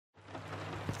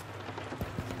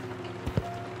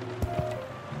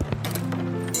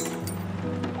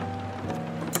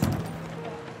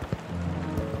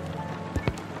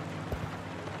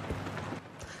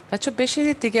بچه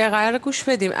بشینید دیگه، قرار گوش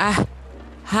بدیم.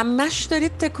 همش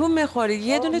دارید تکون میخورید.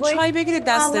 یه دونه چای بگیرید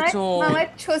دستتون. محمد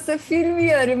چوس فیل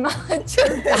بیاره.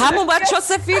 همون باید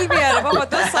چوس فیل بیاره بابا.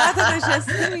 2 ساعت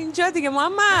نشستیم اینجا دیگه.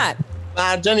 محمد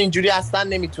مرجان اینجوری اصلا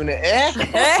نمیتونه.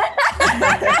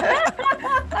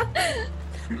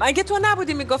 مگه تو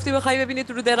نبودی میگفتی بخوای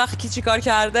ببینید رو درخت کی چی کار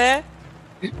کرده؟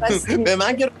 به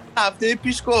من که هفته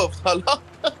پیش گفت. حالا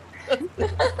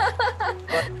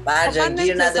مرجان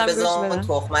گیر نده، بذار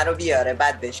تخمه رو بیاره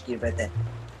بعد بهش گیر بده.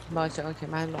 باشه اوکی،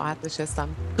 من راحت نشستم.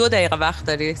 2 دقیقه وقت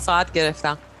داری؟ ساعت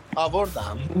گرفتم.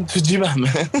 آوردم تو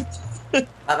جیبمه.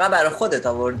 فقط برای خودت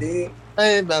آوردی؟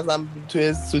 مثلا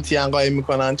توی سوتین قایم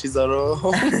میکنن چیزا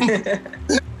رو.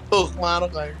 تخمه رو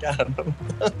قایم کردم.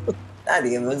 نه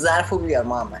دیگه ظرفو بیار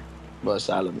محمد.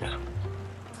 باشه الان میارم.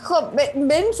 خب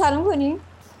بریم سلام کنیم.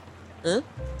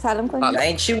 سلام کنیم. حالا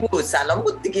این چی بود؟ سلام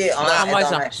بود دیگه.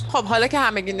 خب حالا که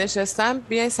همگی نشستن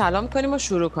بیاین سلام کنیم و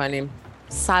شروع کنیم.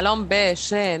 سلام به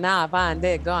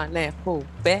شنوندگان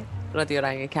خوبه رادیو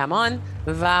رنگین کمان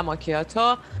و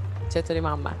ماکیاتو. چطوری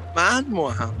محمد؟ من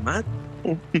محمد.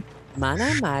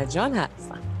 منم مرجان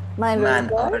هستم. من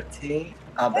آرتی.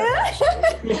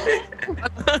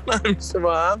 همیشه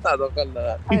با هم تداخل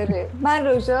دارم. آره من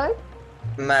روژای.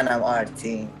 منم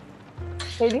آرتی.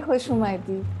 خیلی خوش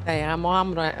اومدی. دقیقا ما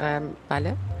هم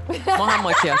بله ما هم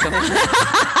ماکیاتو.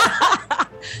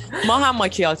 ما هم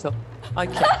ماکیاتو.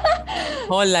 اوکی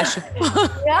حالشو.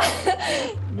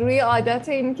 روی عادت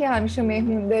اینی که همیشه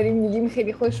مهمون داریم میگیم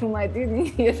خیلی خوش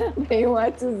اومدید، یه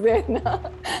اومد تو ذهنم.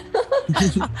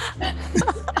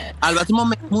 البته ما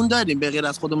مهمون داریم به غیر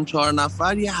از خودمون 4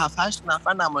 نفر یه 7-8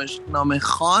 نفر نمایشنامه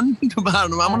خوان تو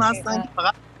برنامه‌مون هستن که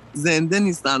فقط زنده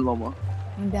نیستن با ما.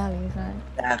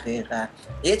 دقیقاً.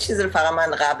 یه چیزی رو فقط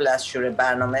من قبل از شروع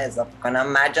برنامه اضافه کنم.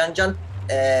 مرجان جان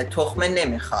تخمه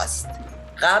نمیخواست،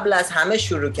 قبل از همه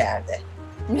شروع کرده.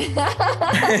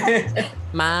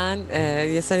 من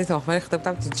یه سری تخمه ریخته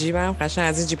بودم تو جیبم، قشنگ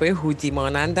از این جیبای هودی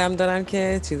مانندم دارم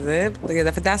که چیزه. یه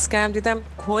دفعه دست کردم دیدم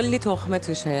کلی تخمه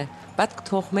توشه. بعد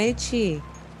تخمه چی؟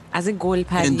 از این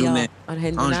گلپری. هندونه.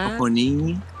 هندونه؟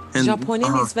 ژاپنی؟ ژاپنی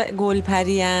نیست و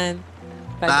گلپریان.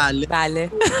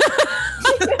 بله.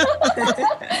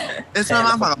 اسم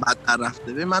من فقط بدتر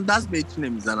رفته. من دست به هیچی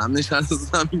نمیزنم،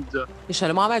 نشستم اینجا.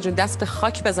 ایشالا محمد جون دست به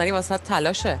خاک بزنی واسه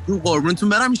تلاشه. قربونتون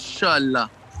برم ایشالله.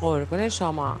 قربون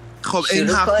شما. خب این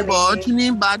هفته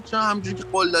باهاتونیم بچه‌ها، همونجوری که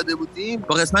قول داده بودیم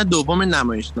با قسمت دوم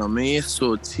نمایشنامه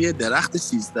صوتی درخت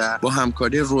 13 با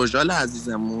همکاری روژال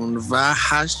عزیزمون و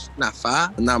 8 نفر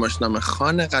نمایشنامه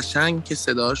خوان قشنگ که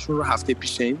صداشون رو هفته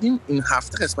پیش شنیدیم، این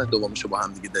هفته قسمت دومشو با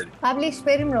هم دیگه داریم. قبلش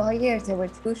بریم راههای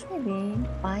ارتباطی گوش بدیم،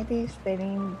 بعدش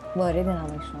بریم وارد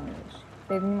نمایشنامه بشیم،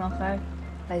 ببینیم آخر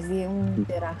قضیه اون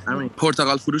درخت همین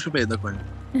پرتقال فروش رو پیدا کنیم.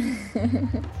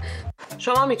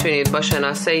 شما میتونید با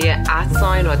شناسه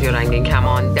 @رادیو رنگین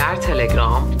کمان در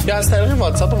تلگرام یا از طریق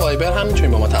واتساپ و وایبر هم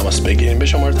میتونید با ما تماس بگیرید. به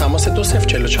شماره تماس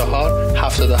 2044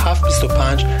 77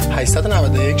 25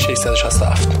 891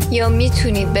 667. یا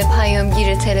میتونید به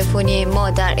پیامگیر تلفنی ما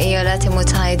در ایالات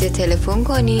متحده تلفن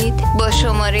کنید با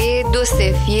شماره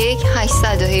 201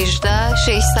 818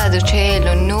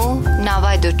 649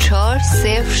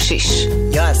 9406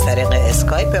 یا از طریق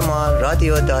اسکایپ ما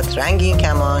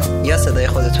radio.ranginkaman یا صدای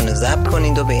خودتون رو ضبط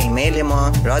کنید و به ایمیل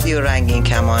ما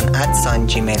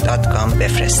radioranginkaman@gmail.com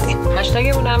بفرستین.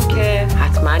 هشتگ اونم که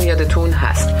حتما یادتون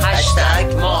هست،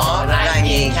 هشتگ ما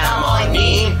رنگین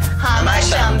کمانی،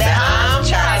 همش هم به هم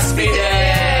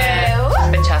چسبیده.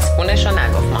 به چسبونش رو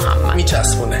نگفت محمد،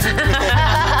 میچسبونه.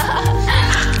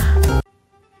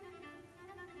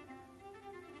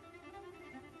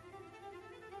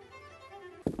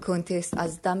 کنتست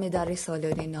از دم در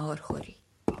سالن نهارخوری.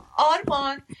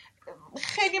 آرمان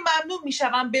خیلی ممنون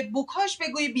میشم به بوکاش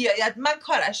بگوی بیاید، من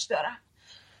کارش دارم.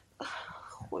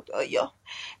 خدایا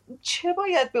چه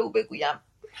باید به او بگویم؟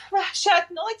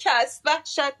 وحشتناک است،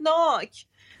 وحشتناک.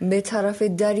 به طرف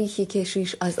دری که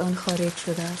کشیش از آن خارج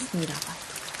شده است میرود.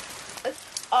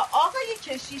 آقای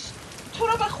کشیش تو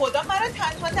رو به خدا مرا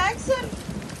تنها نگذارید.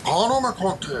 خانم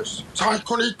کنتس سعی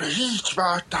کنید به هیچ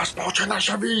وجه دست باچه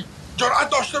نشوید. جرأت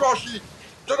داشته باشید.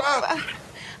 جرأت.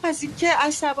 از اینکه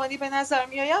عصبانی به نظر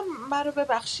میایم مرا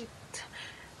ببخشید.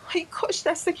 ای کاش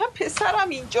دست کم پسرم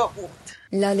اینجا بود.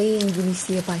 لاله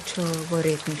انگلیسی بچه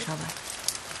وارد می شود.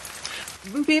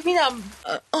 ببینم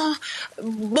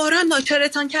باران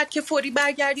ناچارتان کرد که فوری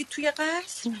برگردید توی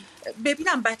قصر؟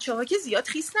 ببینم بچه ها که زیاد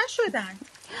خیس نشدن.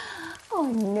 Oh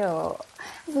no,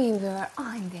 we were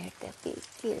under the big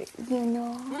deal, you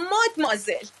know.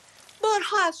 مادمازل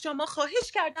بارها از شما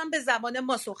خواهش کردم به زبان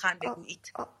ما سخن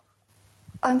بگویید.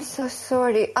 I'm so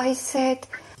sorry.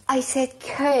 I said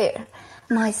care.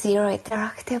 ما زیر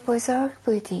درخت بزرگ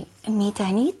بودیم.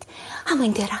 میدانید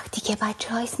همین درختی که بچه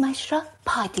ها اسمش را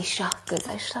پادشاه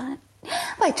گذاشتن.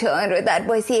 بچه ها رو در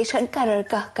بازیشان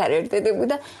قرارگاه قرار داده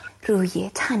بودن.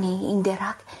 روی تنه این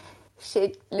درخت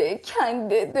شکل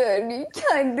کنده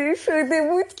شده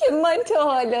بود که من تا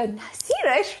حالا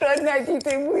نظیرش را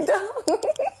ندیده بودم.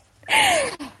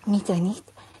 میدانید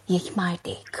یک مرد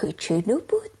کوچولو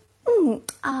بود،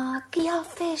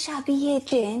 قیافه شبیه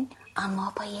جن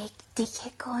اما با یک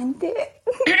دیگه گنده.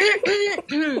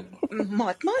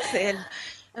 مادمازل،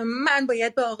 من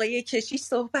باید با آقای کشیش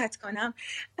صحبت کنم.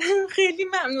 خیلی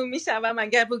ممنون میشم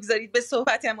اگر بگذارید به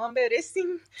صحبتمان برسیم.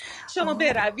 شما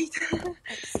بروید.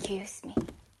 Excuse me.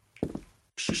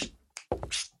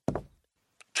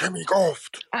 چه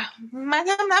میگفت؟ من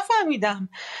هم نفهمیدم.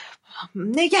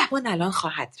 نگهبان الان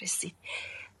خواهد رسید.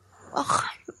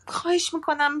 خواهش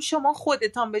میکنم شما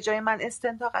خودتان به جای من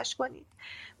استنطاقش کنید.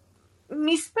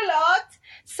 میس پلات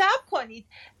صبر کنید،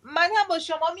 من هم با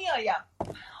شما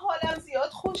میایم. حالم زیاد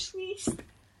خوش نیست.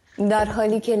 در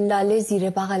حالی که لاله زیر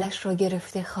بغلش را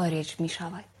گرفته خارج می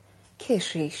شود،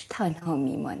 کشیش تنها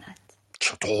می ماند.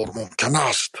 چطور ممکن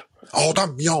است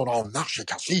آدم میان آن نقش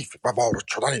کثیف و وارد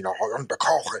شدن ناهایان به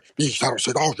کاخ بی سر و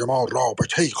صدای ما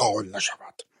رابطه‌ای قائل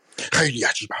نشود؟ خیلی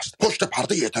عجیب است. پشت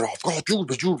پرده اعترافگاه جور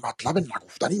به جور مطلب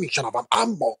نگفتنی میشنوم،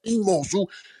 اما این موضوع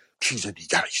چیز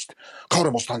دیگری است. کار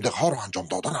مستندق‌ها را انجام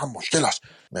دادن هم مشکل است.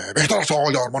 بهتر است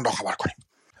آقای آرمان را خبر کنیم.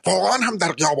 واقعا هم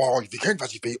در غیاب آقای ویکند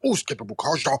وظیفه اوست که به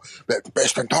بوکاژ را به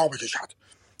استنتاق بکشد.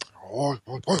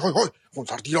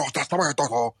 خونسردی را از دست نباید داد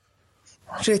ها.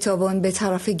 رتابان به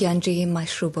طرف گنجه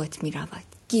مشروبات می رود.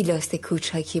 گیلاس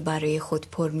کوچکی برای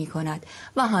خود پر می کند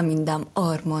و همین دم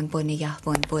آرمان با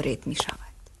نگهبان وارد می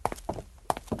شود.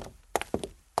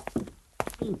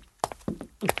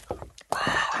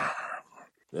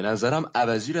 به نظرم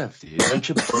عوضی رفتی. من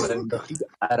که انداختی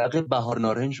عرق بهار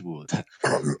نارنج بود.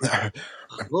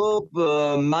 خب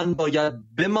من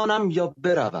باید بمانم یا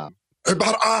بروم؟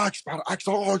 برعکس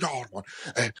آقای آرمان،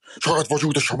 شاید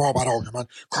وجود شما برای من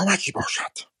کمکی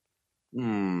باشد.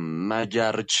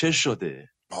 مگر چه شده؟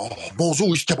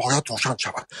 موضوعی است که باید روشن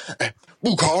شود.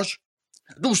 بوکاژ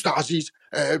دوست عزیز،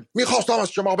 میخواستم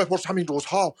از شما بپرسم این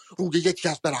روزها روی یکی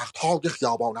از درخت‌های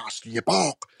خیابان اصلی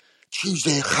باغ چیز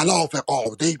خلاف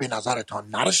قاعده‌ای به نظرتان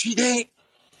نرسیده؟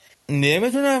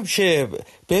 نمیدونم که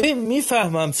ببین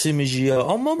میفهمم چی میگی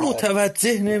اما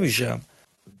متوجه نمیشم.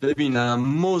 ببینم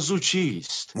موضوع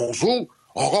چیست؟ موضوع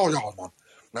آقای آرمان،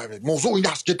 موضوع این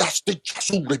است که دست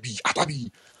جسور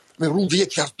بی‌ادبی روی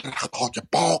یکی از درخت‌های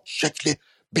باغ شکل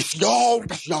بسیار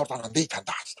زننده‌ای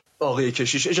کنده است. آقای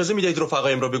کشیش اجازه میدهید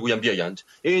رفقایم را بگویم بیایند.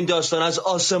 این داستان از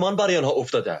آسمان برای آنها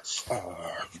افتاده است.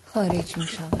 خارج می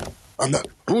شود.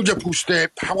 روی پوست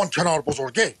همان کنار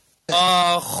بزرگه.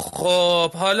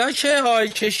 خب حالا که آقای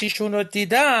کشیشون رو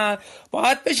دیدن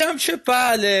باید بشم چه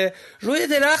بله روی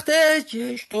درخت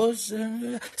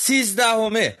 13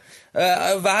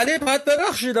 ولی باید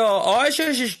ببخشید آقای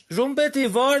کشیش روم به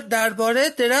دیوار درباره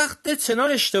درخت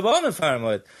چنار اشتباه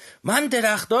میفرماید. من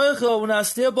درختای خیابون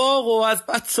اصلی باغ و از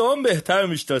بچه‌ام بهتر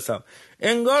میشناسم.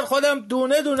 انگار خودم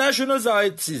دونه دونه شونو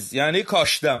زاید یعنی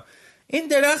کاشتم. این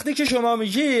درختی که شما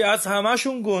میگی از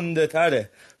همشون گنده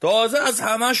تره، تازه از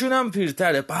همشون هم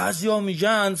پیرتره. بعضیا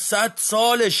میگن 100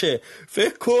 سالشه.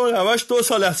 فکر کن همش 2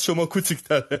 سال از شما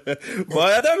کوچیک‌تره.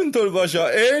 باید هم اینطور باشه.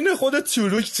 عین خودت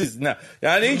چولوک چیز نه.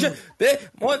 یعنی اینکه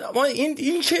ما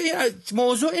این که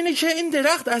موضوع اینه که این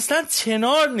درخت اصلا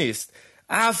چنار نیست،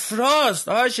 افراست.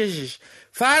 آشش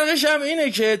فرقش هم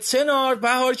اینه که چنار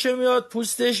بهار که میاد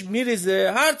پوستش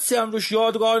میریزه، هرچی هم روش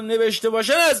یادگار نوشته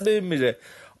باشه از بین میره،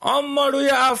 اما روی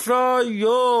افرا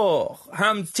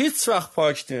هم هیچ وقت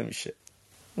پاک نمیشه.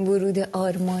 ورود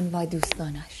آرمان و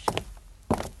دوستانش.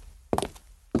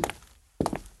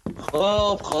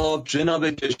 خب جناب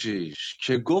کشیش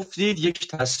که گفتید یک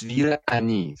تصویر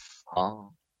عنیف.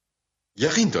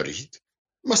 یقین دارید؟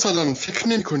 مثلا فکر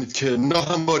نمی کنید که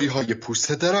ناهمواری های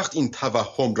پوست درخت این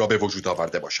توهم را به وجود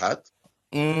آورده باشد؟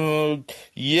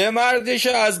 یه مردی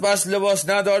که از بس لباس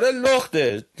نداره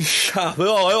لخته، شبه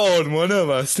آقای آرمان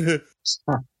هم هست.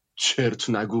 چرت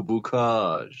نگو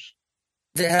بوکاژ.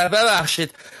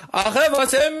 ببخشید آخه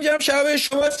واسه میگم شبه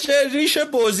شما چه ریش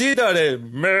بزی داره.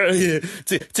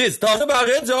 چیز تازه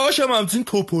بقیه جاهاش هم همچین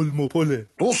توپل مپله.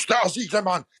 دوست عزیز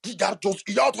من دیگر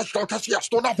جزئیاتش را کسی از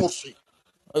تو نپرسی.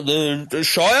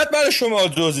 شاید برای شما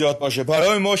جزئیات باشه،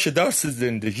 برای ما که درس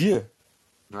زندگیه.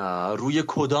 روی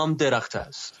کدام درخت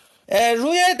است؟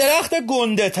 روی درخت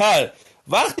گنده تر.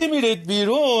 وقتی میرید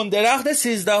بیرون درخت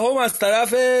 13 از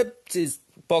طرف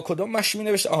با کدام مشی می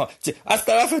نوشته؟ از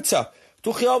طرف چپ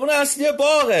تو خیابون اصلی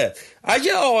باغه.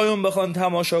 اگه آقایون بخوان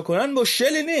تماشا کنن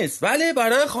مشکلی نیست، ولی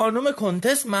برای خانم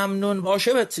کنتس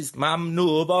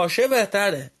ممنوع باشه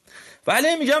بهتره.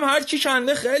 ولی میگم هر کی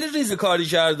کنده خیلی ریزه کاری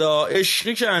کرده،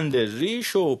 عشقی کنده،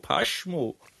 ریش و پشم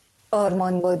و.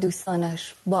 آرمان با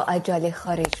دوستانش با عجله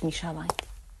خارج میشوند.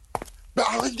 به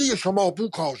عقیده شما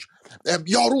بوکاش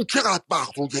یارو چقدر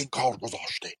وقت روی این کار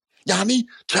گذاشته؟ یعنی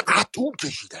چقدر طول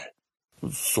کشیده؟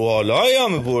 سوالایی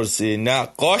هم میپرسی؟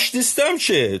 نقاش نیستم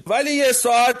چه، ولی 1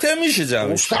 ساعته میشه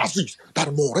جمعش. عزیز، در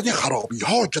مورد خرابی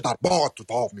ها که در باغ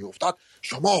اتفاق میافتد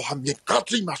شما هم یک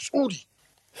قدری مسئولی.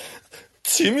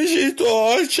 چی میشی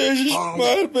تو؟ چشش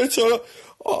من بچارا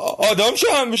آدم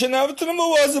چه همیشه نمیتونه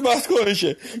مواظبت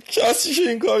کنشه. کسی که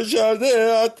این کار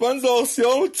کرده حتما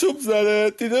زاغسیامو چوب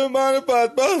زده، دیده من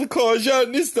بدبخت کارگر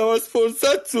نیستم از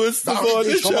فرصت سو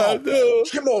استفاده کرده.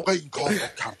 چه موقع این کار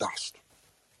کرده است؟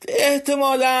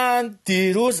 احتمالاً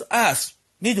دیروز عصر.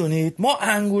 میدونید ما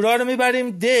انگورا رو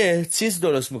میبریم ده چیز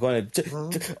درست میکنه،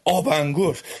 آب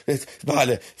انگور.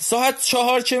 بله ساعت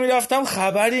 4 که میرفتم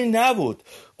خبری نبود،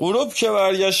 غروب که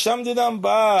برگشتم دیدم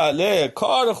بله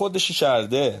کار خودشی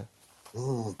کرده.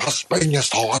 پس بین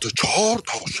ساعت 4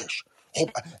 تا 6. خب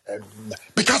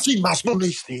به کسی مسئول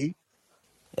نیستی؟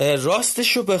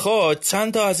 راستشو بخواد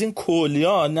چند تا از این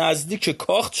کولیا نزدیک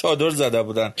کاخ چادر زده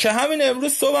بودن که همین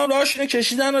امروز صبحم راشونو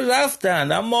کشیدن و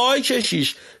رفتن. اما آی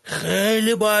کشیش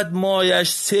خیلی باید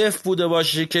مایش صفر بوده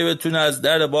باشه که بتونه از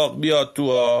در باغ بیاد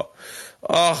تو.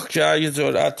 آخ که اگه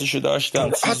جرأتشو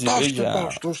داشتم چیزی بگم.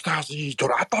 دوست عزیز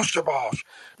جرأت داشته باش.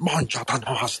 ما اینجا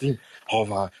تنها هستیم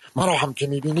و مرا هم که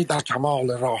میبینی در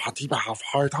کمال راحتی به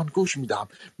حرفهایتان گوش میدم.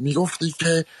 میگفتی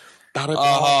که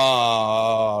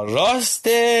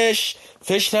راستش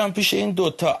فشتم پیش این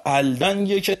 2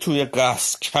 الدنگه که توی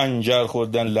قصر کنجر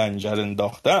خوردن لنجر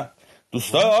انداختن،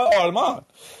 دوستای آقای آرمان.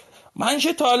 من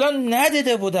که تا الان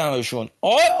ندیده بودمشون.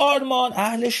 آقای آرمان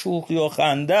اهل شوخی و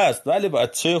خنده است ولی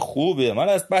بچه خوبه، من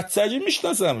از بچگی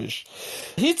میشناسمش.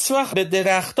 هیچ وقت به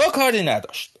درختا کاری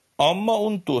نداشت. اما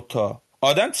اون 2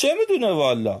 آدم چه میدونه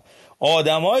والا،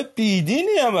 آدمای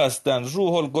بیدینی هم هستن،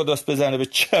 روح القدس بزنه به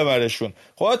چمرشون.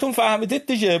 خودتون فهمیدید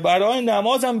دیگه، برای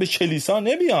نمازم به کلیسا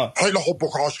نمیان. خیلی خوب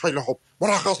بکاش، خیلی خوب،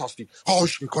 مرخص هستید.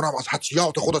 خواهش میکنم از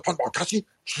حدسیات خودتان با کسی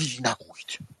چیزی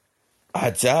نگویید.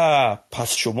 عجب،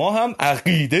 پس شما هم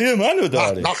عقیده منو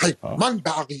داره. نه من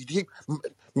به عقیده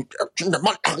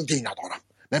من عقیده ندارم.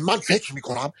 من فکر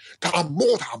میکنم،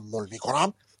 تأمل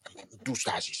میکنم. دوست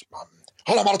عزیز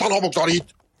حالا مرا تنها بگذارید.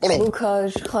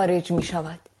 بوکاش خارج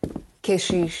میشود.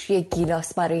 کشیش یک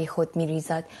گیلاس برای خود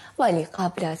میریزد ولی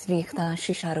قبل از ریختن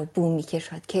شیشه رو بو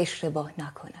میکشد که اشتباه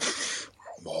نکند.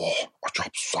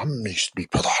 عجب سمیست بی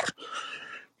پدر.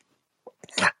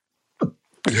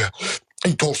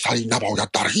 اینطور سری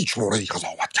نباید در هیچ موردی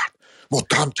قضاوت کرد.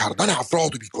 متهم کردن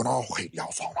افراد بیگناه خیلی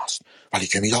آسان است، ولی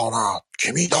که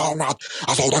میداند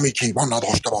از آدمی که ایمان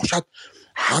نداشته باشد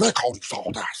همه کاری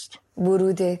ساده است.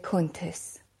 ورود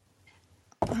کنتس.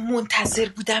 منتظر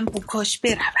بودم بوکاش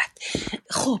برود.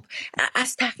 خب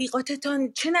از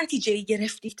تحقیقاتتان چه نتیجه‌ای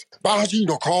گرفتید؟ بعضی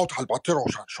نکات البته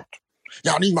روشن شد.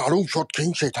 یعنی معلوم شد که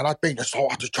این شیطنت بین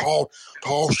ساعت 4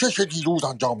 تا 6 دیروز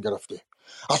انجام گرفته.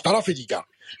 از طرف دیگر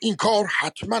این کار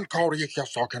حتما کار یکی از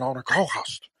ساکنان کاخ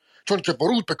است، چون که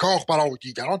ورود به کاخ برای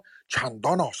دیگران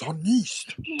چندان آسان نیست.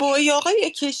 وای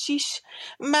آقای کشیش،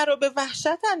 مرا به وحشت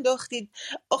انداختید.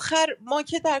 آخر ما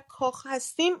که در کاخ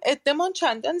هستیم عده‌مان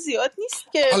چندان زیاد نیست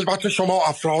که. البته شما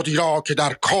افرادی را که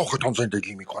در کاختان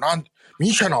زندگی میکنند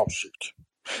میشناسید.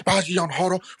 بعضی آنها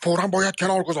رو فوراً باید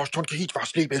کنار گذاشت چون که هیچ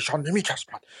وصلی بهشان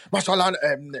نمیچسبد. مثلا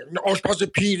آشپز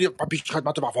پیر و پیش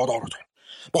خدمت وفادارتان.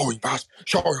 با این وصف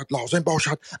شاید لازم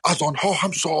باشد از آنها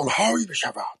هم سالهایی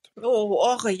بشود.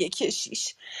 اوه آقای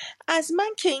کشیش، از من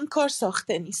که این کار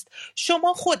ساخته نیست.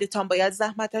 شما خودتان باید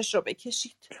زحمتش را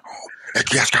بکشید.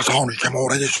 یکی از کسانی که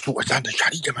مورد سوء ظن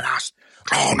شدید من است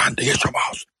راننده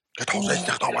شماست که تازه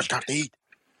استخدامش کرده اید.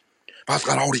 و از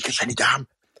قراری که شنیدم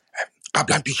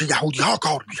قبلا پیش یهودی ها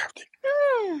کار میکرده،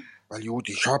 ولی او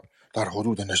دیشب در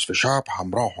حدود نصف شب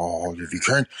همراه آقای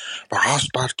ویکند و قصد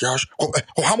برگشت.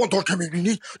 خب همونطور که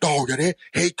میبینید دایره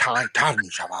هی تنگتر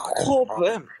میشود. خب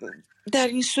در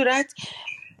این صورت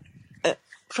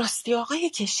راستی آقای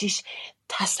کشیش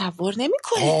تصور نمی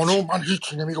کنید؟ خانم من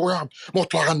هیچی نمیگویم،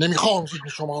 مطلقا نمیخوام ذهن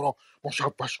شما را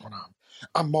مشوش کنم،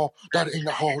 اما در این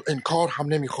حال انکار هم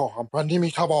نمیخواهم و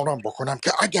نمیتوانم بکنم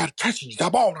که اگر کسی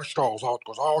زبانش را آزاد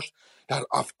گذاشت در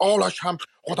افعالش هم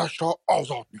خودش را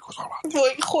آزاد میگذارد.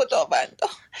 وای خداوندا،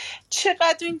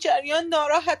 چقدر این جریان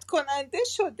ناراحت کننده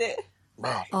شده.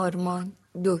 آرمان،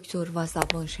 دکتر و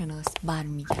زبانشناس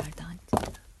برمیگردند.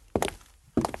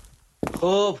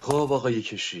 خب آقای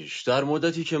کشیش، در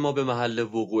مدتی که ما به محل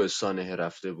وقوع سانحه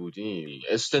رفته بودیم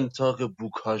استنطاق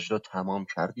بوکاژ را تمام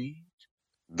کردید؟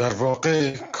 در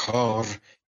واقع کار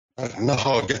در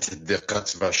نهایت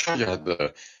دقت و شاید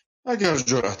اگر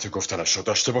جرأت گفتنش را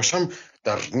داشته باشم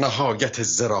در نهایت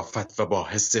ظرافت و با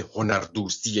حس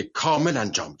هنردوستی کامل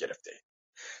انجام گرفته.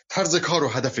 طرز کار و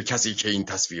هدف کسی که این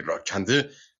تصویر را کنده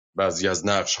بعضی از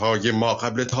نقش‌های ما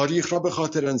قبل تاریخ را به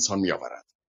خاطر انسان می‌آورد.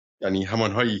 یعنی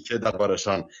همانهایی که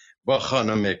دربارشان با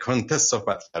خانم کنتس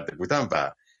صحبت کرده بودم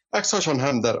و عکساشان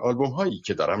هم در آلبوم‌هایی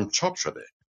که دارم چاپ شده.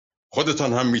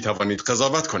 خودتان هم می‌توانید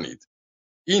قضاوت کنید.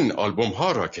 این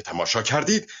آلبوم‌ها را که تماشا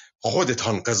کردید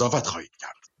خودتان قضاوت خواهید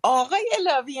کرد. آقای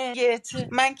لاوینگت،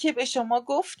 من که به شما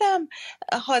گفتم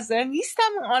حاضر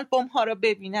نیستم اون آلبوم ها رو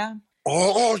ببینم.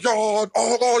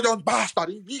 آقایان بحث در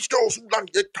این نیست که اصولا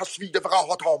یک تصویر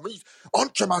وقاحت آمیز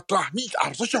آنچه مطرح نیست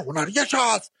ارزش هنریش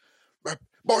است.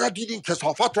 باید دیدین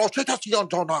کثافت را چه کسی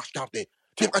آنجا نقش کرده.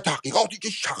 طبق تحقیقاتی که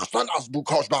شخصا از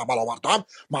بوکاژ به عمل آوردم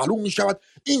معلوم می شود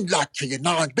این لکه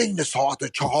ننگ بین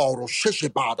ساعت 4 و 6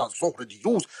 بعد از ظهر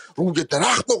دیروز روی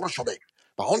درخت نقره شده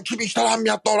و آنچه بیشتر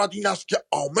اهمیت دارد این است که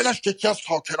عاملش یکی از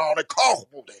ساکنان کاخ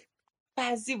بوده.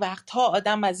 بعضی وقتها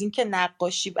آدم از این که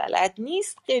نقاشی بلد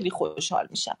نیست خیلی خوشحال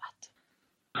می شود.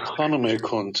 خانم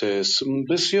کنتس،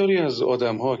 بسیاری از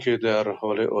آدم‌ها که در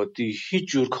حال عادی هیچ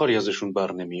جور کاری ازشون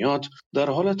بر نمیاد در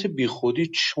حالت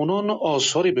بیخودی چنان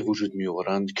آثاری به وجود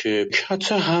می‌آورند که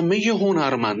کت همه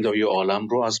هنرمندای عالم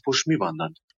رو از پشت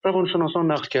می‌بندند.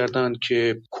 روانشناسان نقل کردند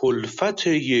که کلفت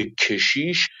یک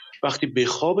کشیش وقتی به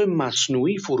خواب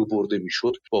مصنوعی فرو برده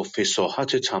میشد با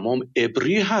فصاحت تمام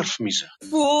عبری حرف میزد.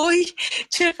 وای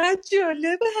چقدر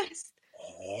جالب است.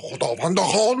 خداوند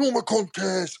خانوم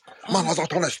کنتس، من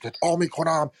ازتان استدعا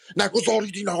میکنم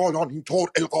نگذارید این آقایان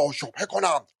اینطور القا شبهه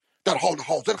کنند. در حال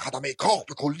حاضر خدمه کاخ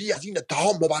به کلی از این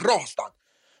اتهام مبرا هستند.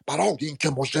 برای اینکه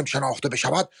مجرم شناخته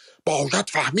بشود باید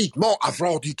فهمید ما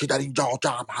افرادی که در اینجا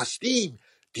جمع هستیم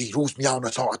دیروز میان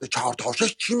ساعت 4 تا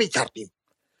 6 چی میکردیم.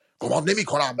 گمان نمی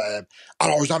کنم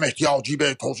عرایزم احتیاجی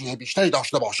به توضیح بیشتری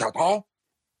داشته باشد ها؟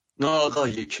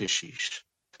 آقای کشیش،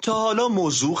 تا حالا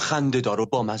موضوع خنده‌دار و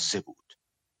بامزه بود،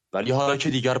 ولی حالا که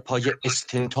دیگر پای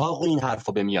استنطاق این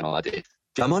حرفا به میان آمده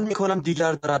گمان میکنم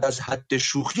دیگر دارد از حد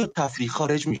شوخی و تفریح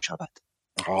خارج میشود.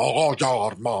 آقای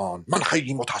آرمان، من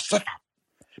خیلی متاسفم.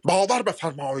 باور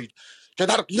بفرمایید که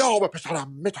در غیاب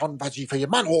پسرم متان وظیفه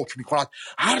من حکم میکند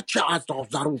هرچه از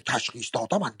ضرور تشخیص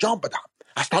دادم انجام بدم.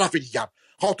 از طرف دیگر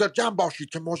خاطر جمع باشید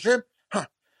که مجرم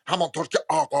همانطور که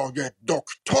آقای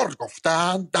دکتر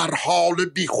گفتند در حال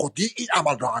بیخودی این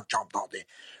عمل را انجام داده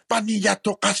و نیت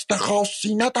و قصد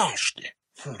خاصی نداشته.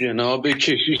 جناب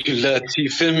کشیش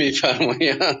لطیفه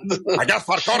میفرمایند. اگر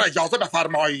سرکار اجازه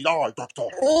بفرمایید آقای دکتر.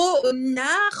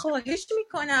 نه خواهش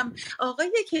میکنم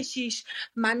آقای کشیش،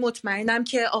 من مطمئنم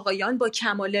که آقایان با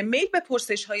کمال میل به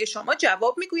پرسش های شما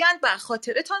جواب میگویند و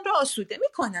خاطرتان را آسوده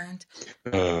میکنند.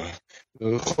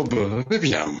 خب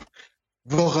ببینم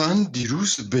واقعا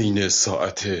دیروز بین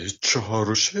ساعت 4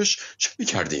 و 6 چه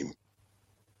میکردیم؟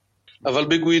 اول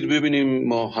بگویید ببینیم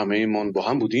ما همه ایمان با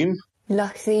هم بودیم؟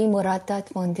 لحظه ای مردد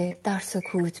مانده در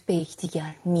سکوت به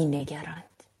یکدیگر می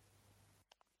نگرند.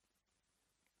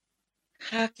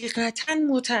 حقیقتا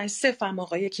متاسفم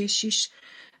آقای کشیش.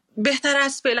 بهتر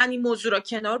است فعلا این موضوع را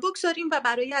کنار بگذاریم و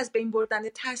برای از بین بردن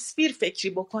تصویر فکری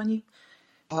بکنیم.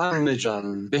 همه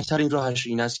جان، بهترین راهش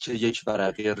این است که یک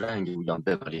ورقه رنگ رویان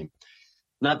ببریم.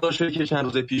 نقاشی که چند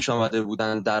روز پیش آمده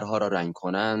بودند درها را رنگ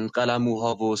کنند،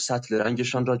 قلموها و سطل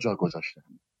رنگشان را جا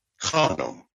گذاشتند.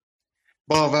 خانم،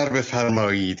 باور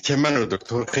بفرمایید که من و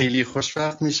دکتر خیلی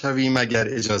خوشوقت میشویم اگر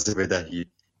اجازه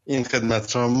بدهید این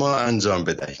خدمت را ما انجام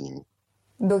بدهیم.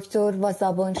 دکتر و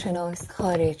زبانشناس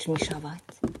خارج می شود.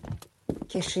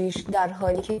 کشیش در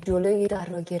حالی که جلوی در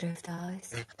را گرفته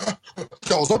است.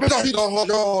 اجازه بدهید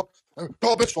آقایان،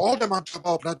 تا به سؤال من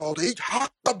جواب نداده اید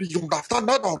حق بیرون رفتن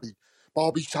ندارید.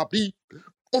 با بی صبری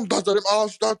منتظرم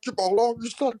است که بالا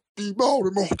سر بیمار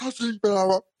محتضری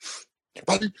بروم،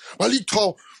 ولی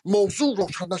تا موضوع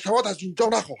روشن نشود از اینجا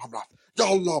نخواهم رفت. یا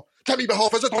الله کمی به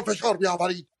حافظتان فشار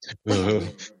بیاورید.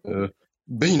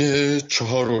 بین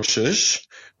 4 و 6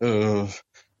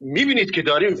 میبینید که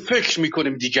داریم فکر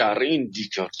میکنیم دیگر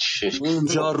چه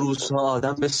اینجا روزها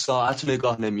آدم به ساعت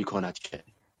نگاه نمی کند که.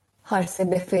 هر سه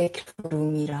به فکر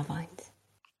فرو می روند.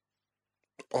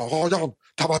 آقایان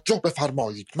توجه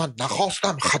بفرمایید، من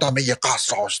نخواستم خدمه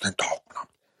قصر را استنطاق کنم.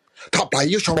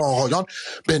 تبعی شما آقایان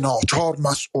به ناچار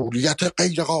مسئولیت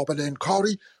غیر قابل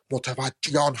انکاری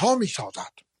متوجه آنها می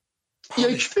سازد.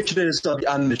 یک فکر حسابی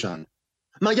عمه جان،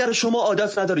 مگر شما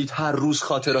عادت ندارید هر روز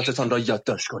خاطراتتان را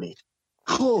یادداشت کنید؟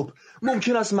 خب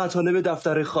ممکن است مطالب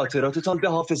دفتر خاطراتتان به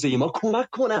حافظه ما کمک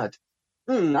کند.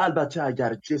 البته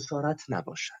اگر جسارت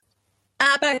نباشد.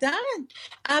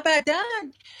 ابداً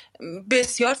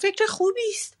بسیار فکر خوبی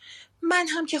است. من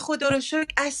هم که خدا را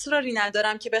شکر اسراری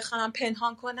ندارم که بخواهم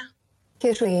پنهان کنم.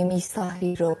 که روی میز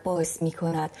را باز می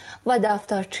کند و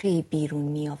دفترچه بیرون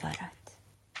می آورد.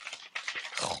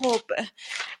 خب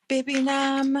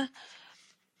ببینم،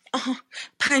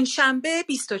 پنجشنبه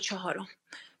 24.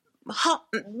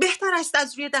 بهتر است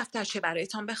از روی دفترچه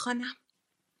برایتان بخوانم.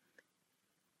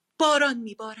 باران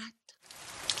میبارد.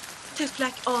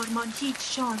 طفلک آرمان هیچ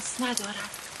شانس ندارد.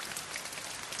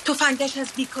 تفنگش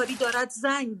از بیکاری دارد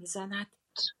زنگ میزند.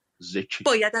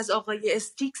 باید از آقای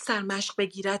استیک سرمشق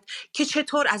بگیرد که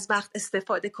چطور از وقت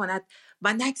استفاده کند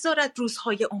و نگذارد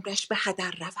روزهای عمرش به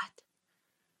هدر رود.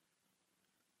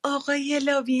 آقای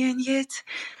لاوینیت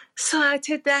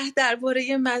ساعت 10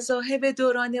 درباره مذاهب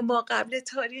دوران ما قبل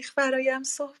تاریخ برایم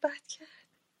صحبت کرد.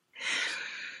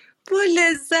 با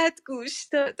لذت گوش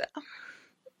دادم.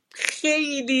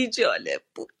 خیلی جالب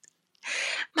بود.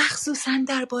 مخصوصاً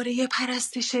درباره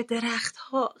پرستش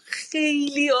درختها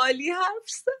خیلی عالی حرف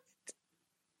زد.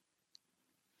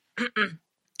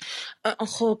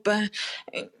 خب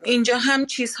اینجا هم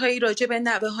چیزهایی راجع به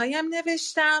نوه هایم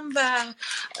نوشتم و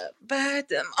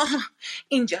بعد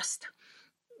اینجاست.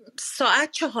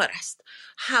 ساعت 4 است.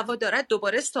 هوا دارد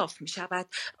دوباره صاف می شود.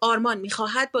 آرمان می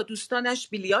خواهد با دوستانش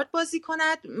بیلیارد بازی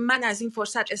کند. من از این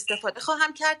فرصت استفاده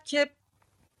خواهم کرد که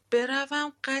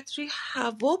بروم قدری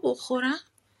هوا بخورم.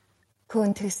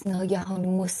 کنتس ناگهان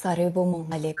مضطرب و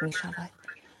منقلب می شود.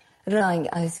 رنگ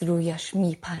از رویش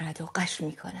می پرد و قش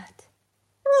می کند.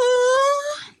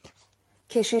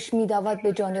 کشیش می دود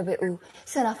به جانب او.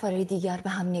 3 نفر دیگر به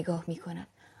هم نگاه می کنند.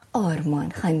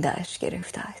 آرمان خنده‌اش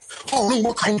گرفته است.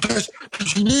 خانوم کنتس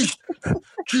چیزی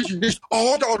نیست.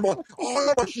 آرمان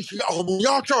شیشه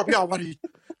آمونیاک را بیاورید.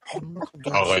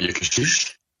 آقای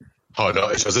کشیش، حالا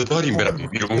اجازه داریم برویم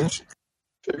بیرون؟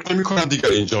 فکر نمی‌کنم دیگر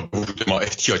اینجا ورود ما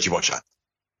احتیاجی باشد.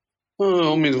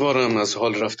 امیدوارم از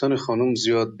حال رفتن خانم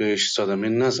زیاد بهش صدمه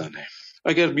نزنه.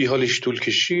 اگر بیحالیش طول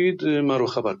کشید مرا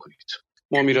خبر کنید.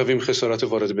 ما میرویم خسارت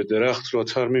وارد به درخت را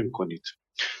ترمیم کنید.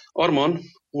 آرمان،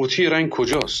 قوطی رنگ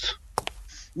کجاست؟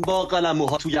 با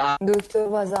قلموها توی دکتر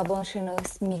و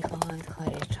زبانشناس میخواهند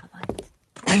خارج شوند.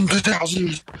 کنتس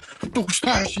عزیز، دوست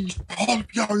عزیز، حال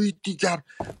بیایید دیگر.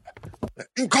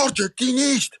 این کار جدی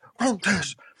نیست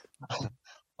کنتس.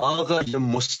 آقای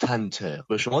مستنطق،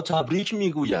 به شما تبریک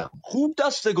میگویم. خوب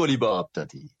دست گلی به آب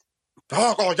دادید.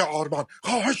 آقای آرمان،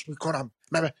 خواهش میکنم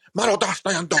مرا دست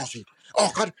نیندازید.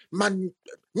 آخر من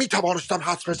میتوانستم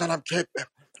حدس بزنم که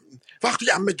وقتی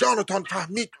عمه جانتان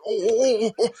فهمید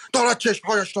دارد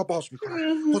چشمهایش را باز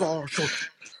میکنه. خدا شکر.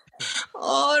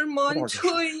 آرمان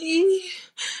تویی؟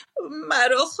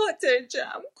 مرا خاطر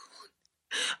جمع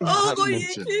کن. آقای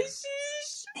کشیش،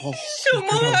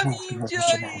 شما هم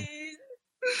اینجایید.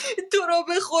 تو را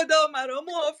به خدا مرا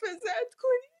محافظت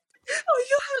کنید.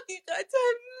 آیا حقیقتا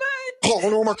من؟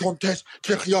 خانم کنتس،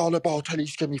 چه خیال باطلی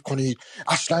است که میکنید.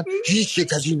 اصلا هیچ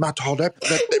یک از این مطالب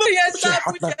باید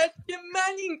قبول کرد که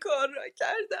من این کار را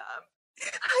کردم.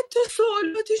 حتی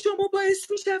سوالات شما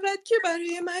باعث می شود که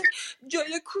برای من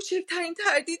جای کوچکترین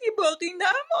تردیدی باقی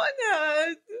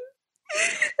نماند.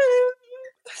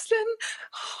 اصلا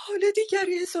حال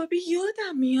دیگری حسابی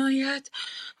یادم می آید.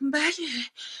 بله،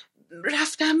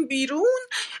 رفتم بیرون.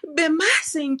 به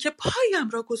محض اینکه پایم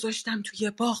را گذاشتم توی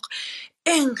باغ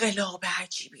انقلاب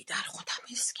عجیبی در خودم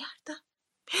حس کردم.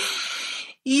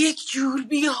 یک جور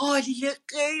بی‌حالی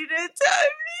غیر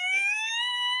طبیعی.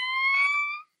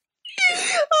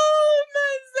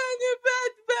 من زن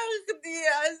بدبختی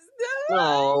هستم.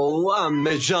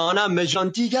 عمه جان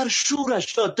دیگر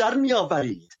شورش را در می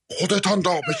آورید. خودتان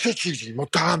را به چه چیزی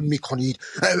متهم میکنید؟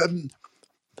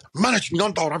 من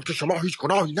اطمینان دارم که شما هیچ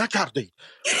گناهی نکردید.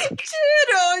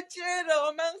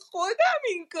 چرا من خودم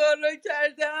این کار را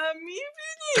کردم.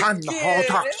 میبینید تنها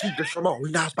تقصیر شما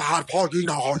این است به حرفهای این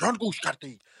آقایان گوش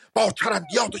کردید. با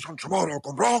چرندیاتشان شما را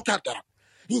گمراه کردم.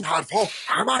 این حرفها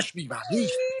همش بی‌معنی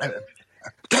است.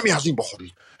 کمی از این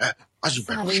بخورید. از این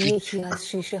سر یکی از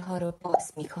شیشه ها را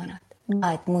باز می کند.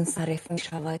 بعد منصرف می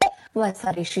شود و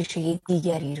سر شیشه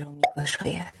دیگری را می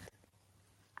گشاید.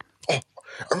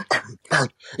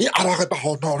 این عرق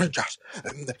بها نارنج است.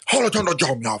 حالتان را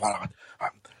جا می آورد.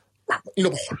 اینو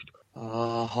بخورید.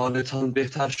 حالتان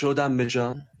بهتر شد عمه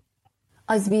جان؟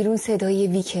 از بیرون صدای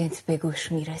ویکند به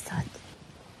گوش می رسد.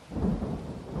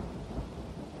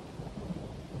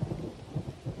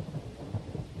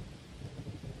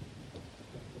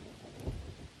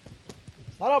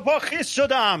 سراپا خیس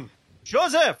شدم.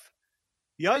 جوزف،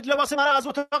 بیایید لباس مرا از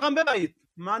اتاقم ببرید.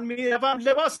 من میروم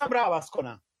لباسم را عوض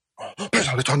کنم.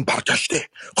 پسرتان برگشته.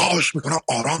 خواهش میکنم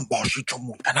آرام باشید چون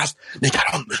ممکن است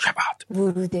نگران بشود.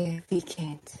 ورود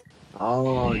ویکند.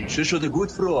 چه شده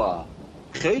گودفرو؟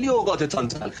 خیلی اوقاتتان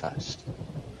تلخ است.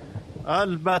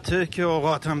 البته که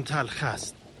اوقاتم تلخ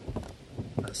است.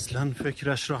 اصلا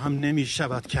فکرش را هم نمی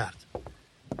شود کرد.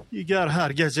 دیگر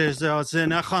هرگز اجازه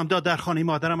نخواهم داد در خانه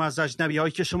مادرم از اجنبی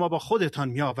هایی که شما با خودتان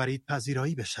می آورید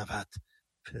پذیرایی بشود.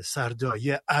 پسر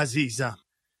دایی عزیزم،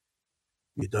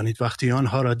 میدانید وقتی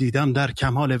آنها را دیدم در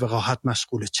کمال وقاحت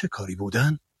مشغول چه کاری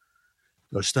بودن؟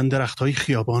 داشتن درختهای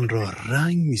خیابان را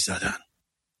رنگ می زدن.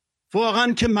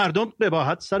 واقعا که مردم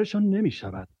قباحت سرشان نمی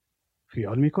شود.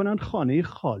 خیال می کنند خانه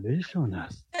خالهشان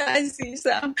است.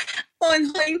 عزیزم،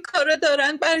 آنها این کار را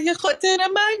دارند برای خاطر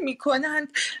من می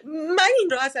کنند. من این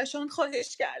را ازشان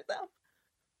خواهش کردم.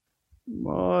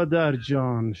 مادر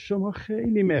جان، شما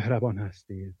خیلی مهربان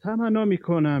هستید. تمنا می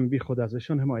کنم بی خود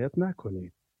ازشان حمایت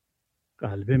نکنید.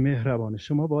 قلب مهربان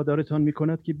شما وادارتان می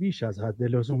کند که بیش از حد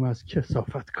لزوم از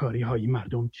کثافتکاری های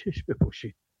مردم چشم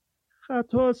بپوشید.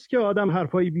 خطاست که آدم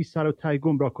حرفایی بی سر و ته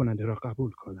گمراه کننده را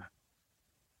قبول کند.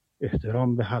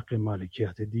 احترام به حق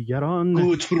مالکیت دیگران.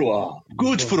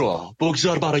 گودفرو،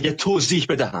 بگذار برای توضیح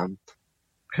بدهم.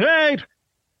 خیر،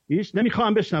 هیچ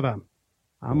نمیخواهم بشنوم.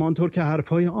 همانطور که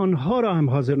حرفای آنها را هم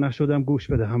حاضر نشدم گوش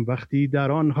بدهم، وقتی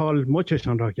در آن حال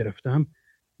مچشان را گرفتم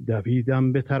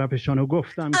دویدم به طرفشان و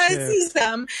گفتم که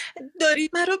عزیزم،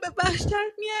 دارید مرا به وحشت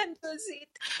میاندازید.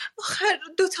 آخر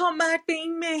 2 مرد به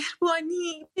این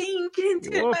مهربانی، به این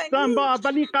جنتلمنی. گفتم با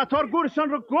اولین قطار گورشان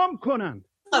را گم کنند.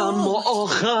 اما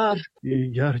آخر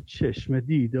دیگر چشم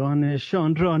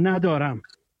دیدانشان را ندارم.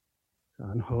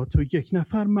 تنها تو 1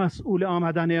 نفر مسئول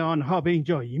آمدن آنها به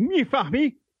اینجایی.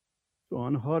 میفهمی؟ تو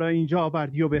آنها را اینجا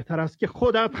آوردی و بهتر است که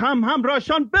خودت هم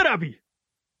همراهشان بروی.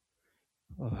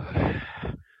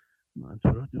 من تو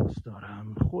را دوست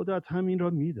دارم، خودت همین را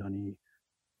میدانی.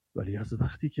 ولی از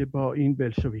وقتی که با این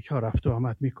بلشویک ها رفت و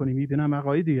آمد میکنی میبینم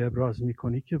عقایدی ابراز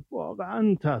میکنی که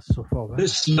واقعا تأسف آور.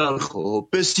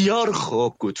 بسیار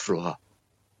خوب گودفرو.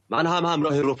 من هم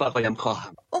همراه رفقایم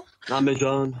خواهم. عمه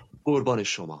جان، قربان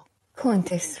شما.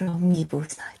 کنتس را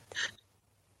میبوسد.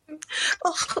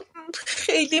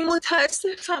 خیلی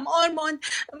متاسفم آرمان.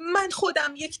 من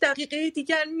خودم 1 دقیقه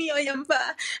دیگر میایم و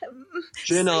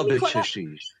جناب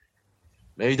کشیش،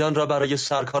 میدان را برای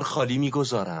سرکار خالی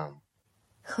میگذارم.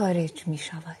 خارج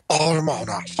میشود. آرمان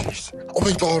عزیز،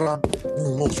 امیدوارم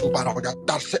این موضوع برایت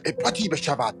درس عبرتی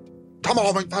بشود.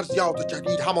 تمام این فرضیات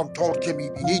جدید همانطور که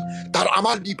میبینید در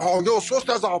عمل بی‌پایه و سست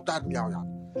از آب در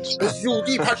میآید. به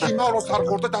زودی پشیمان و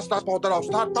سرخورده دست از پا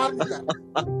درازتر برمی‌گردد.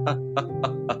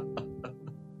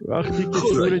 وقتی که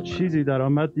شعور چیزی در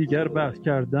آمد دیگر بحث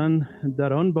کردن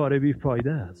در آن باره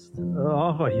بیفایده است.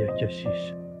 آقای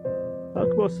کشیش،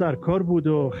 حق با سرکار بود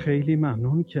و خیلی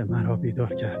ممنون که مرا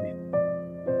بیدار کردید.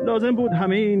 لازم بود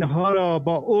همه اینها را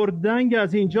با اردنگ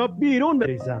از اینجا بیرون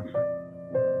بریزم.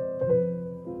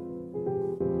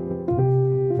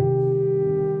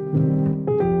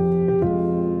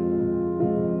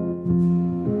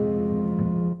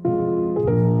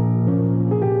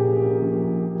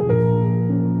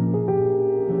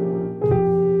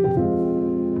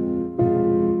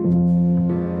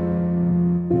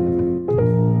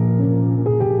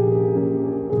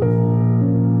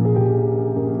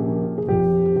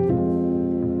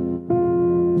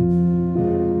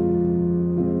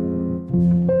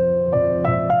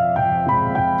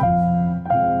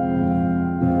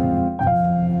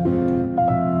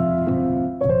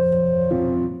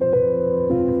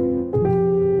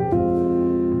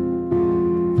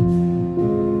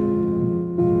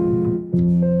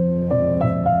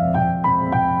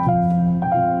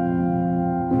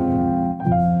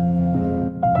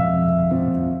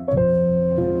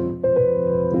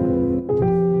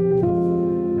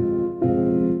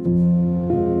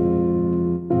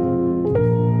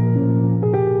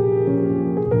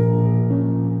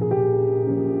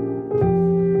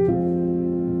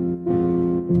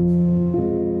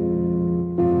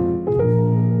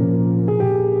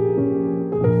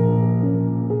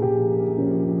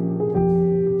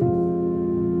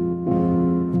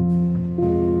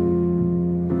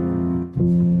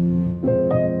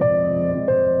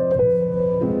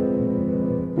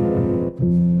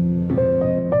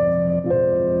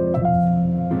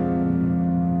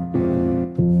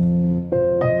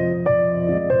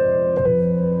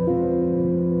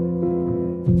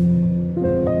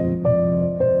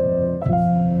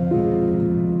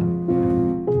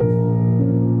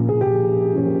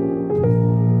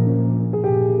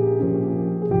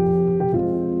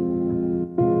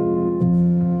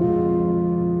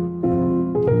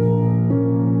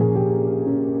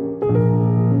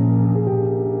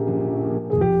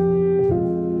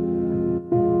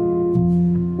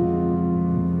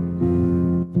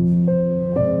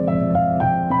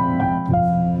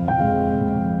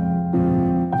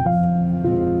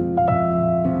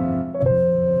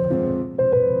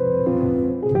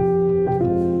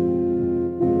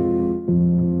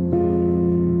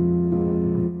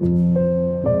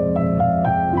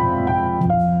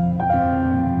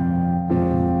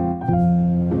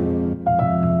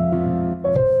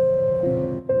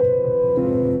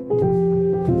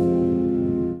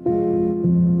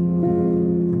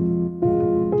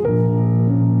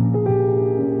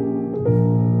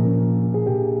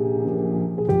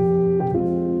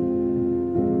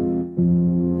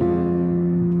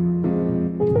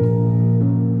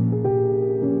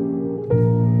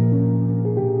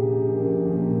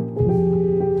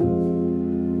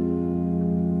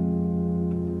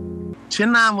 چه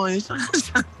نمایش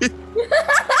قشنگی.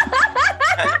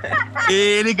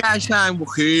 خیلی قشنگ بود،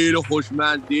 خیلی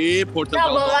خوشمزه.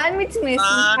 پرتقال واقعا میتونستی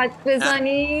حد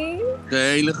بزنی؟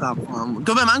 خیلی خفن بود.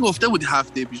 تو به من گفته بودی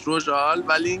هفته پیش روژال،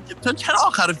 ولی اینکه تو چرا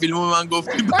آخر فیلمو به من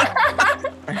گفتی؟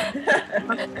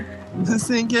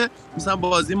 مثل اینکه مثلا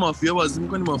بازی مافیا بازی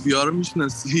میکنی، مافیا رو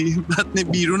میشناسی،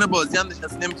 بعد بیرون بازی هم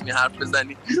نشستی نمیتونی حرف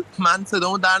بزنی. من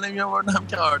صدامو در نمیآوردم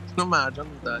که آرتین و مرجان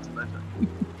متوجه نشن.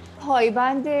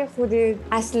 پایبند خود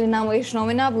اصل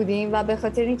نمایشنامه نبودیم و به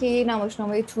خاطر اینکه یه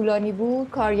نمایشنامه طولانی بود،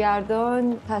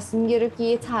 کارگردان تصمیم گرفت که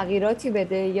یه تغییراتی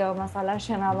بده یا مثلا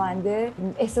شنونده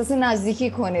احساس نزدیکی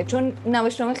کنه، چون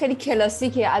نمایشنامه خیلی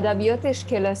کلاسیکه، ادبیاتش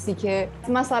کلاسیکه.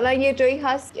 مثلا یه جایی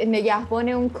هست نگهبان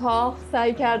اون کاخ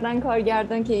سعی کردن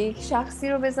کارگردان که یک شخصی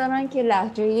رو بزنن که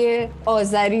لهجه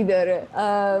آذری داره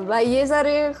و یه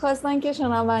ذره خواستن که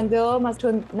شنونده ها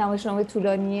چون نمایشنامه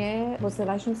طولانیه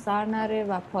حوصله‌شون سر نره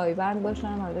و پایبند باشن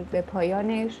حالا به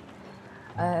پایانش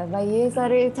و یه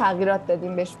ذره تغییرات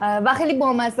دادیم بهش و خیلی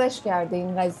بامزه‌اش کرده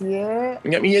این قضیه.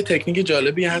 میگم این یه تکنیک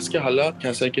جالبی هست که حالا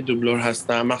کسایی که دوبلور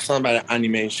هستن مخصوصا برای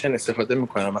انیمیشن استفاده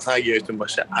میکنن. مثلا اگه یادتون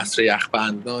باشه عصر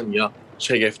یخبندان یا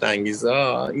شگفت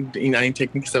انگیزا این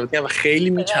تکنیک استفاده کردن و خیلی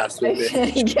میچسبه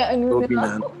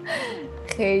ببینن.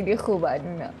 خیلی خوبه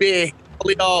اینا. به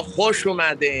خوش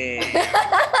اومده.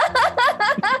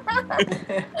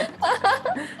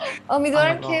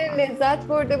 امیدوارم که لذت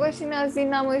برده باشین از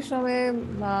این نمایشنامه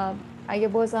و اگه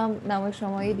بازم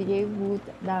نمایشنامه‌های دیگه بود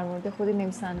در مورد خود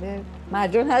نویسنده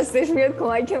مرجان هستش میاد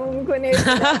کمکمون میکنه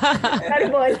برای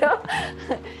بالا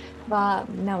و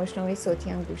نمایشنامه صوتی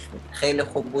هم گوش بود. خیلی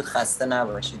خوب بود، خسته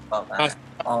نباشید واقعا.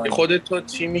 خودت تو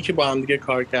تیمی که با هم دیگه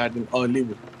کار کردیم عالی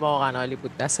بود. واقعا عالی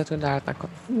بود، دستتون درد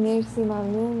نکنه. مرسی،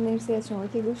 ممنون، مرسی از شما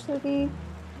که گوش دادید.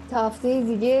 تا هفته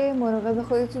دیگه مراقب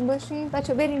خودتون باشین.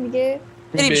 بچه‌ها بریم دیگه.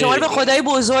 بریم. شما رو به خدای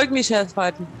بزرگ میشه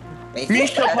فاطمه.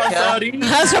 میشه پاساری؟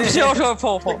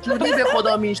 جوری به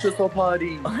خدا میشه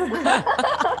سپاری.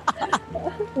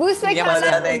 بوس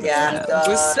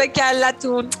به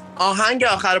کلتون. آهنگ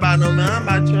آخر برنامه هم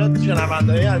بچه‌ها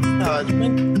شنونده‌های عزیز توجه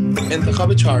کنید،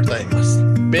 انتخاب 4 تایی هست.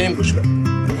 بریم گوش کنیم.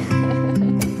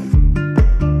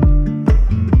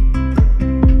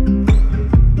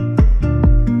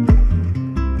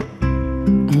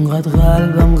 انقدر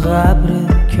قلبم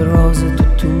غبره که راز تو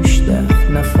توش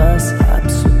دفت، نفس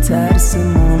حبس و ترس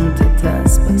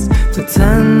منتتز، بس تو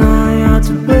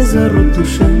تنهایت بذار رو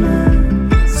دوش من،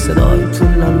 صدای تو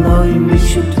لالایی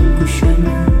میشه تو گوش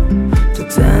من، تو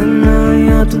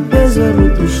تنهایت بذار رو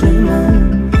دوش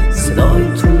من، صدای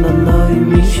تو لالایی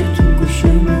میشه تو گوش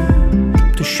من،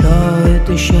 تو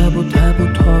شاهد شب و تب و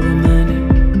تاب منی،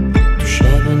 تو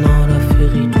شب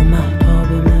نارفیقی تو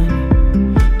مهتاب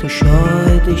منی، تو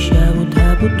شاهد شب و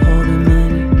تب و تاب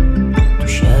منی، تو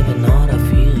شب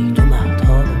نارفیقی تو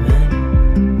مهتاب منی.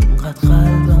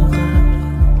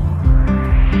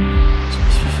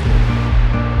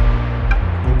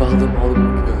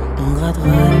 انقدر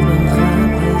قلبم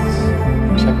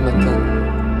Chaque matin,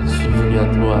 je suis venu à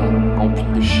toi, rempli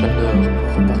de chaleur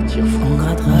pour repartir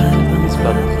froid.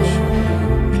 Disparu,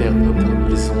 perdre parmi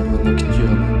les ombres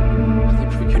nocturnes. Je n'ai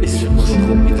plus que les sources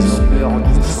et de sueur en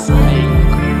sommeil.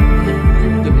 Les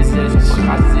plumes de mes ailes sont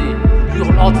rasées,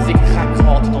 hurlantes et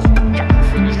craquantes dans une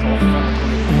cacophonie sans fin.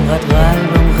 انقدر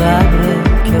قلبم غبره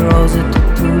که راز تو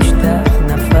توش دفت،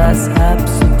 نفس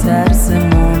حبس و ترس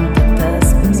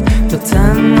منتتز، بس تو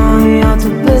تنهاییاتو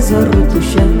بذار رو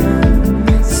دوش من،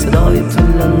 صدای تو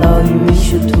لالایی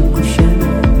میشه تو گوش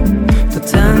من، تو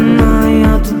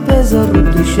تنهاییاتو بذار رو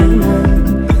دوش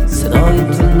من، صدای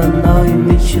تو لالایی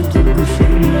میشه تو گوش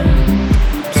من،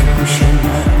 تو گوش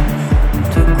من،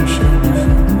 تو گوش من،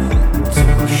 تو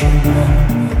گوش من،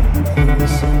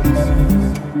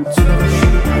 تو گوش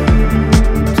من.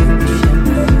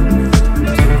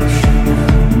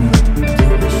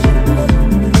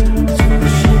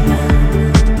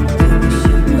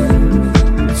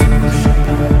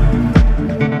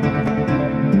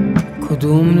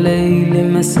 کدوم لیلی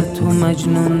مثل تو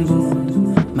مجنون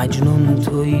بود، مجنون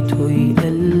تویی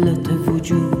علت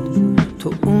وجود،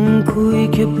 تو اون کویی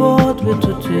که باد به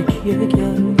تو تکیه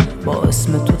کرد، با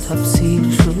اسم تو تفسیر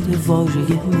شده واژه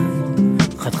من،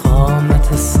 خط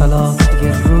قامت صلات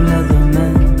اگر رو لب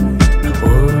من، به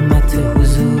حرمت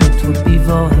حضور تو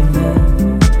بیواه من،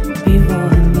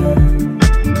 بیواه من،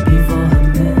 بیواه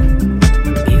من،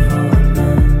 بیواه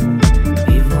من،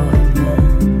 بیواه من،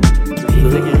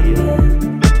 بیواه من.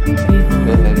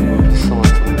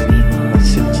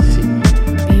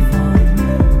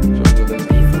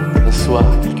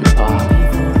 Quelque part,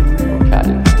 au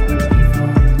calme.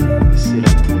 C'est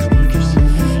la poudre que c'est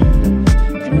fini.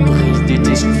 Une brise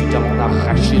d'été suffit à m'en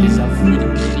arracher les aveux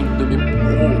des crimes de mes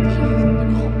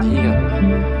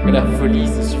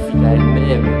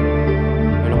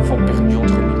enfant perdu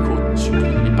entre mes côtes,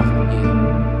 supplie l'épargner.